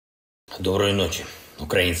Доброї ночі,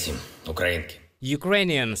 українці, українки.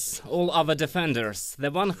 Ukrainians, all our defenders,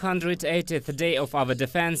 the 180th day of our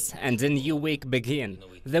defense and a new week begin.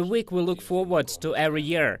 The week we look forward to every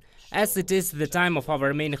year, as it is the time of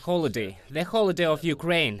our main holiday, the holiday of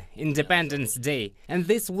Ukraine, Independence Day. And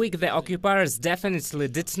this week the occupiers definitely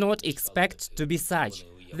did not expect to be such.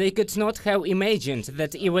 They could not have imagined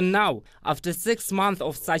that even now, after 6 months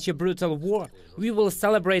of such a brutal war, we will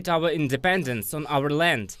celebrate our independence on our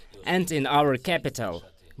land and in our capital.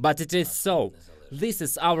 But it is so. This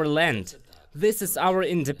is our land. This is our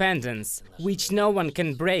independence, which no one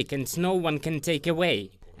can break and no one can take away.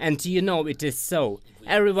 And you know it is so.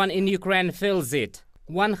 Everyone in Ukraine feels it.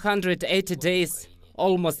 180 days,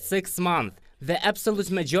 almost 6 months, the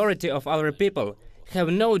absolute majority of our people have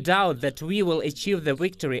no doubt that we will achieve the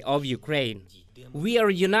victory of Ukraine. We are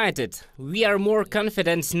united. We are more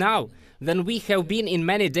confident now than we have been in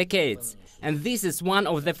many decades. And this is one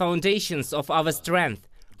of the foundations of our strength,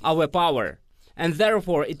 our power. And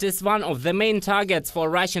therefore it is one of the main targets for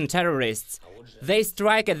Russian terrorists. They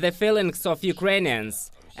strike at the feelings of Ukrainians,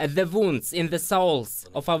 at the wounds in the souls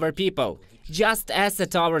of our people, just as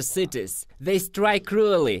at our cities. They strike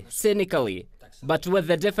cruelly, cynically, but with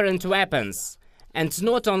the different weapons. And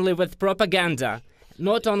not only with propaganda,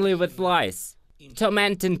 not only with lies,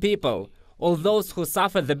 tormenting people, all those who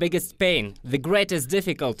suffer the biggest pain, the greatest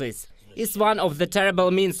difficulties, is one of the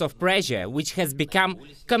terrible means of pressure which has become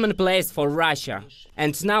commonplace for Russia.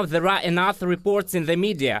 And now there are enough reports in the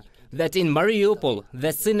media that in Mariupol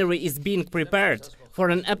the scenery is being prepared for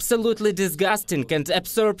an absolutely disgusting and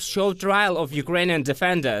absurd show trial of Ukrainian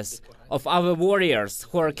defenders, of our warriors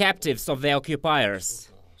who are captives of the occupiers.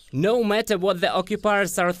 No matter what the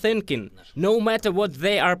occupiers are thinking, no matter what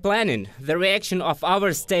they are planning, the reaction of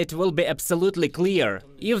our state will be absolutely clear.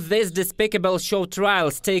 If these despicable show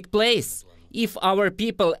trials take place, if our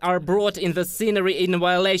people are brought in the scenery in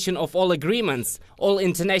violation of all agreements, all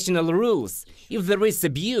international rules, if there is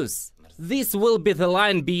abuse, this will be the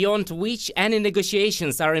line beyond which any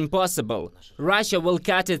negotiations are impossible. Russia will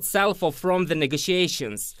cut itself off from the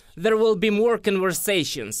negotiations. There will be more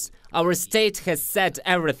conversations. Our state has said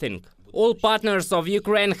everything. All partners of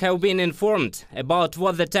Ukraine have been informed about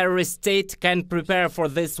what the terrorist state can prepare for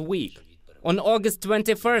this week. On August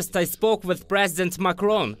 21st, I spoke with President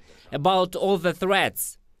Macron about all the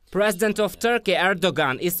threats. President of Turkey,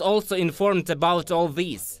 Erdogan, is also informed about all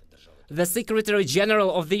this. The Secretary General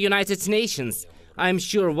of the United Nations, I'm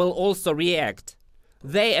sure, will also react.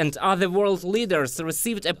 They and other world leaders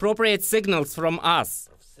received appropriate signals from us.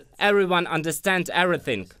 Everyone understands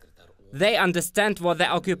everything. They understand what the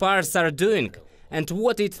occupiers are doing and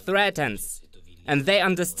what it threatens. And they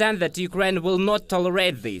understand that Ukraine will not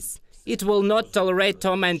tolerate this. It will not tolerate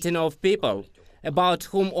tormenting of people, about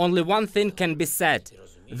whom only one thing can be said.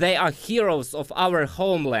 They are heroes of our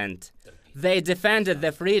homeland. They defended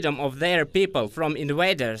the freedom of their people from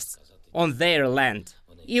invaders on their land.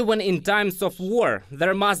 Even in times of war,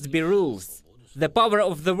 there must be rules. The power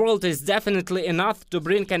of the world is definitely enough to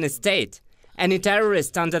bring any state, any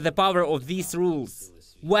terrorist under the power of these rules.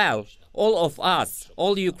 Well, all of us,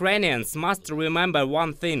 all Ukrainians must remember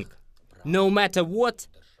one thing. No matter what,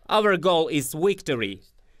 our goal is victory.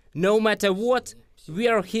 No matter what, we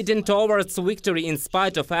are heading towards victory in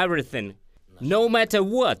spite of everything. No matter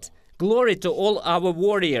what, glory to all our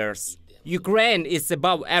warriors. Ukraine is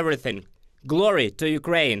above everything. Glory to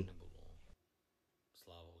Ukraine.